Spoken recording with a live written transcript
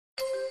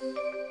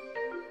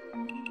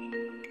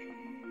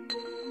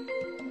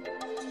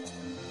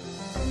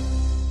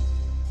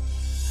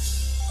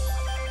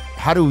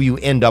How do you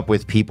end up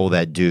with people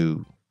that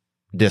do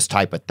this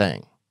type of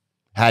thing?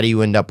 How do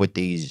you end up with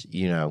these,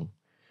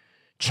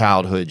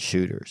 childhood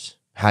shooters?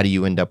 How do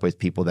you end up with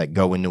people that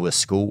go into a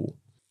school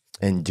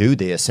and do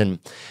this? And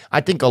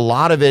I think a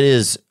lot of it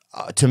is,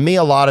 to me,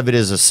 a lot of it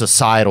is a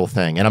societal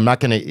thing. And I'm not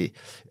going to,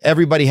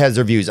 everybody has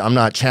their views. I'm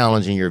not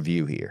challenging your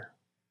view here.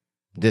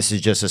 This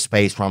is just a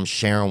space where I'm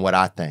sharing what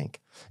I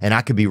think. And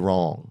I could be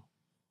wrong.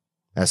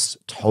 That's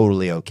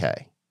totally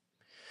okay.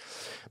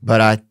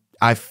 But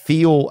I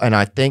feel and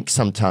I think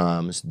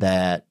sometimes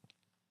that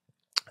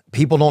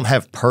people don't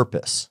have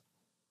purpose.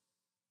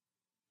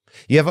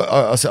 You have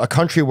a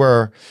country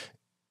where,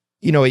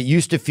 it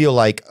used to feel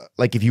like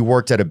if you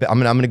worked at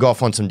I'm going to go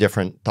off on some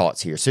different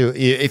thoughts here. So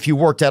if you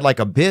worked at like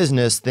a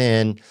business,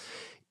 then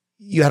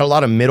you had a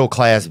lot of middle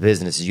class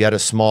businesses. You had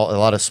a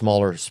lot of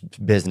smaller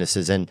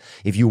businesses. And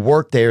if you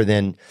worked there,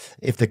 then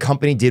if the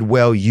company did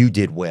well, you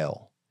did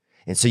well.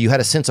 And so you had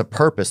a sense of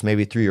purpose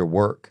maybe through your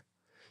work.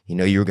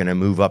 You were going to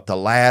move up the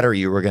ladder.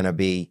 You were going to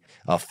be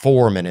a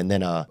foreman and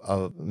then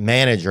a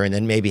manager and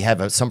then maybe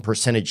have some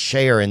percentage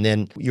share. And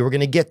then you were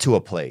going to get to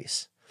a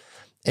place.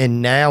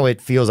 And now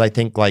it feels, I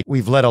think, like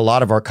we've let a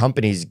lot of our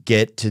companies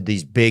get to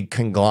these big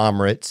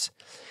conglomerates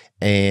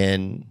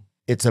and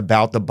it's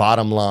about the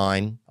bottom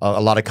line.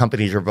 A lot of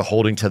companies are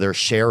beholden to their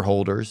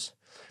shareholders,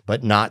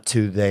 but not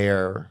to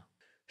their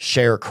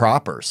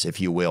sharecroppers,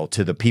 if you will,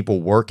 to the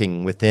people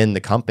working within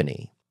the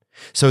company.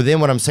 So then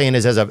what I'm saying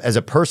is as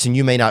a person,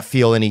 you may not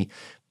feel any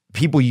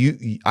people,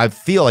 I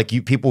feel like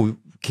people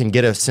can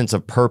get a sense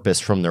of purpose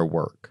from their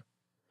work.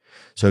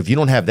 So if you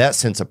don't have that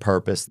sense of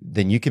purpose,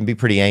 then you can be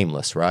pretty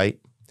aimless, right?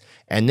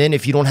 And then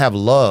if you don't have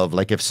love,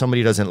 like if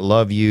somebody doesn't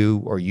love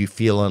you or you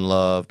feel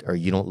unloved or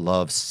you don't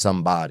love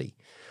somebody,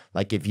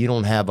 like if you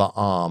don't have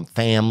a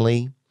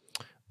family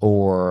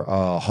or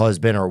a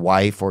husband or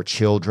wife or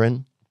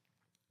children,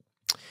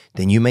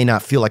 then you may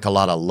not feel like a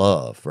lot of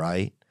love,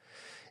 right?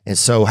 And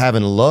so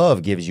having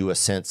love gives you a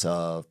sense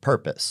of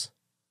purpose.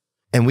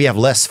 And we have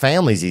less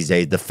families these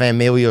days. The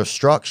familial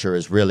structure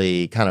is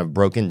really kind of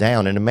broken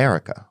down in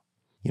America.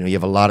 You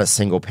have a lot of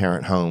single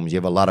parent homes. You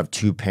have a lot of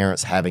two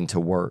parents having to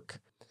work.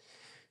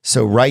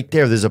 So right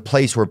there's a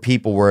place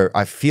where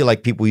I feel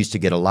like people used to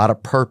get a lot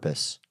of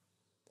purpose.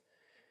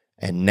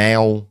 And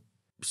now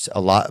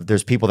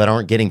there's people that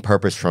aren't getting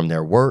purpose from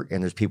their work,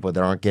 and there's people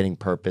that aren't getting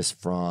purpose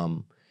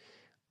from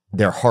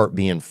their heart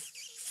being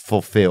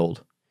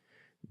fulfilled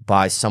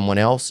by someone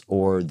else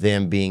or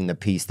them being the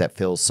piece that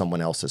fills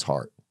someone else's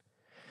heart.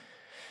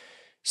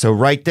 So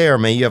right there,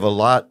 man, you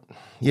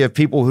have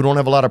people who don't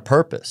have a lot of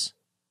purpose.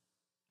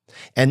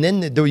 And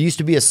then there used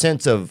to be a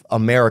sense of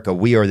America.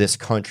 We are this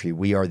country.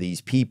 We are these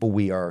people.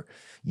 We are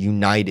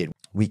united.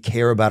 We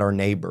care about our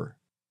neighbor.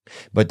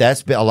 But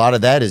a lot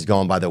of that has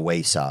gone by the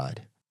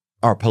wayside.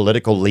 Our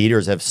political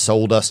leaders have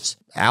sold us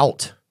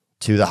out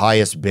to the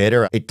highest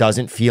bidder. It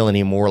doesn't feel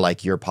anymore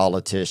like your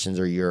politicians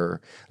or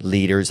your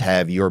leaders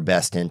have your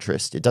best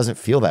interest. It doesn't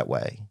feel that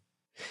way.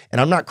 And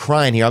I'm not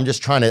crying here. I'm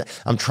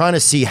trying to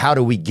see how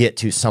do we get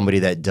to somebody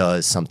that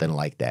does something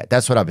like that.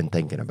 That's what I've been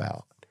thinking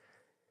about.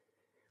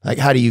 Like,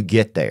 how do you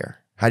get there?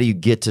 How do you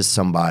get to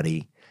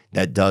somebody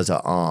that does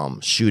a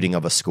shooting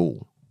of a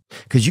school?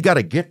 Because you got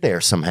to get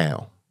there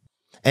somehow.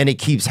 And it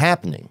keeps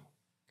happening.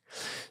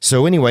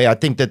 So anyway, I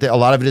think that a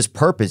lot of it is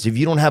purpose. If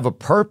you don't have a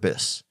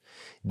purpose,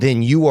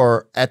 then you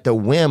are at the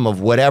whim of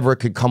whatever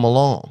could come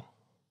along.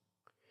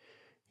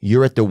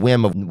 You're at the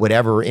whim of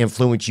whatever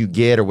influence you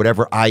get or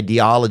whatever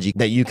ideology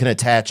that you can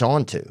attach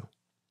onto.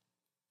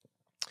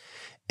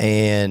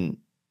 And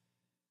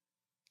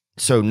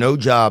so no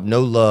job,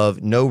 no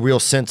love, no real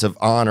sense of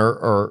honor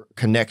or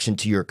connection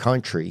to your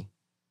country.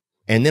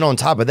 And then on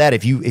top of that,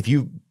 if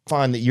you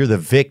find that you're the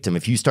victim,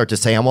 if you start to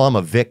say, well, I'm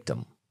a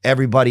victim,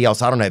 everybody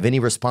else, I don't have any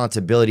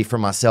responsibility for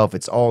myself.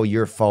 It's all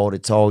your fault.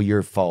 It's all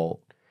your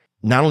fault.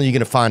 Not only are you going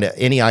to find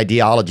any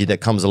ideology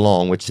that comes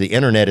along, which the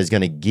internet is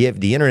going to give,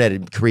 the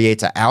internet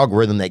creates an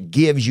algorithm that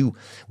gives you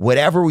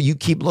whatever you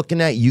keep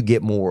looking at, you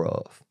get more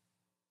of.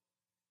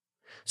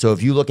 So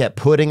if you look at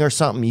pudding or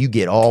something, you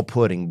get all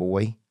pudding,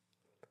 boy.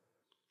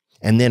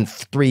 And then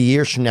 3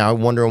 years from now,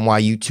 wondering why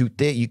you too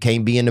thick, you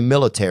can't be in the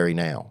military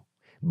now.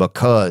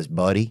 Because,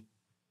 buddy,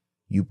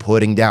 you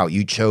puddinged out.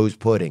 You chose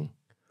pudding.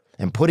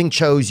 And pudding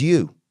chose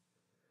you.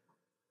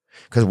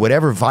 Because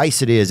whatever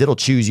vice it is, it'll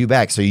choose you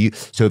back. So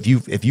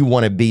if you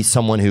want to be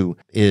someone who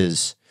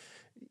is,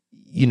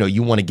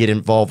 you want to get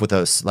involved with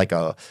like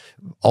a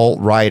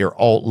alt-right or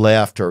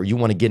alt-left, or you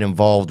want to get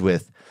involved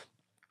with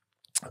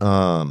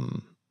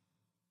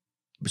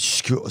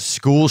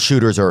school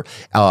shooters or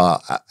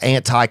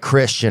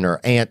anti-Christian or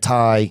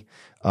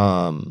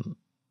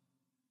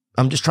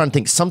I'm just trying to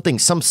think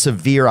some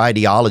severe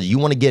ideology you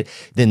want to get,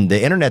 then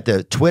the internet,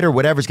 the Twitter,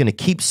 whatever is going to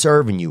keep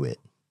serving you it.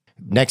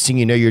 Next thing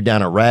you know, you're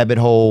down a rabbit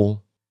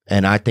hole.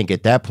 And I think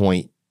at that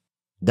point,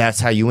 that's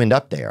how you end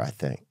up there, I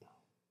think.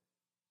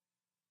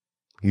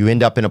 You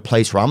end up in a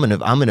place where I'm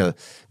gonna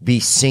be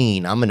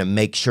seen. I'm going to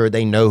make sure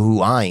they know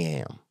who I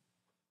am.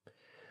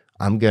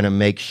 I'm going to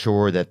make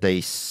sure that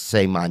they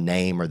say my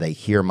name or they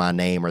hear my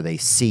name or they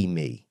see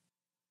me.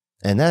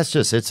 And that's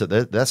just,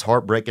 that's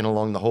heartbreaking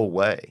along the whole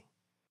way.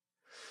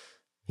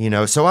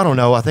 So I don't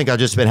know. I think I've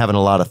just been having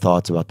a lot of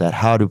thoughts about that.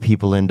 How do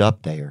people end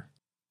up there?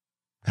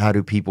 How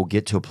do people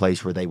get to a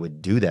place where they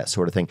would do that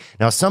sort of thing?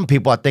 Now, some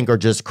people I think are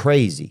just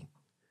crazy.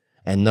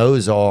 And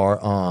those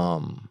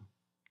are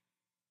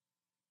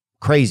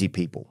crazy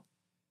people.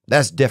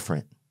 That's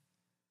different.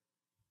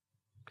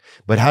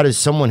 But how does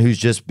someone who's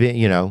just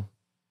been,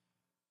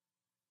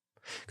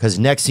 because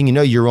next thing you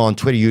know, you're on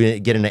Twitter, you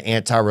get in an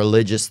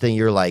anti-religious thing.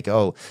 You're like,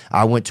 oh,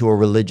 I went to a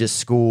religious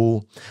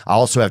school. I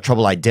also have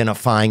trouble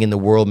identifying in the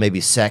world,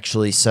 maybe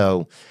sexually.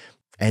 So,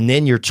 and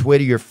then your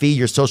Twitter, your feed,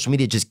 your social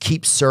media just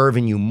keeps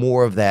serving you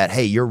more of that.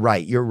 Hey, you're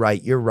right, you're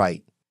right, you're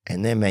right.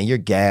 And then, man, you're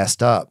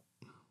gassed up.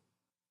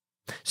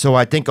 So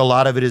I think a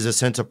lot of it is a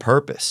sense of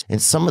purpose.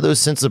 And some of those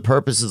sense of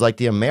purpose is like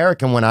the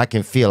American one I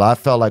can feel. I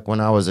felt like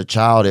when I was a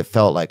child, it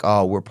felt like,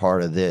 oh, we're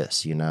part of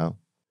this,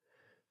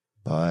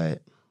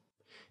 But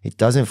it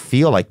doesn't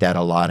feel like that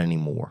a lot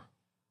anymore.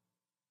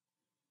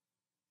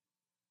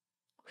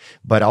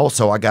 But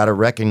also I got to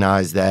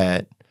recognize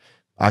that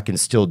I can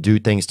still do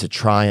things to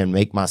try and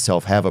make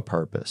myself have a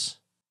purpose.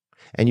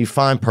 And you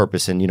find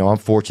purpose. And, I'm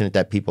fortunate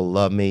that people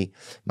love me,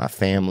 my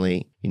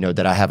family,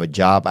 that I have a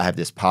job. I have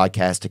this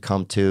podcast to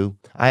come to.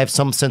 I have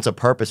some sense of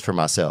purpose for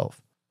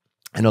myself.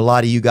 And a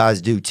lot of you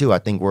guys do too. I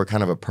think we're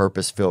kind of a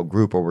purpose-filled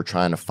group where we're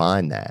trying to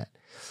find that.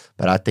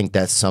 But I think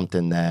that's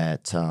something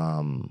that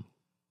I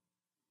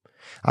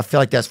feel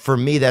like that's, for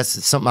me,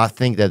 that's something I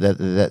think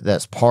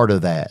that's part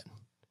of that.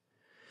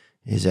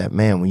 Is that,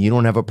 man, when you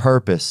don't have a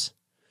purpose,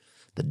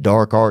 the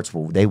dark arts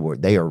they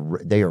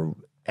are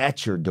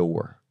at your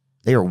door.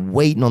 They are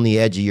waiting on the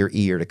edge of your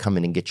ear to come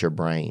in and get your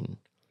brain.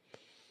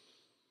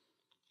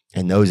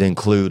 And those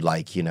include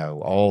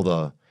all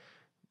the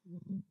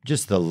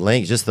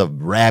links, just the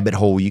rabbit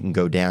hole you can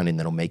go down in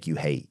that'll make you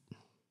hate.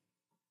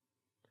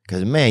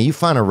 Because, man, you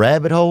find a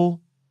rabbit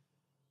hole,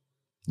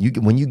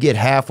 when you get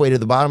halfway to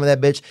the bottom of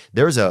that bitch,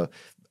 there's a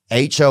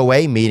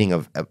HOA meeting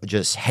of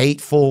just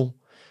hateful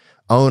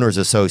owners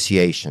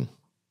association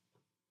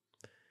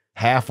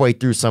halfway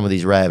through some of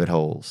these rabbit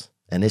holes.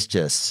 And it's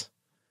just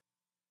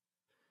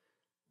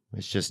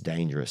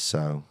dangerous.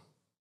 So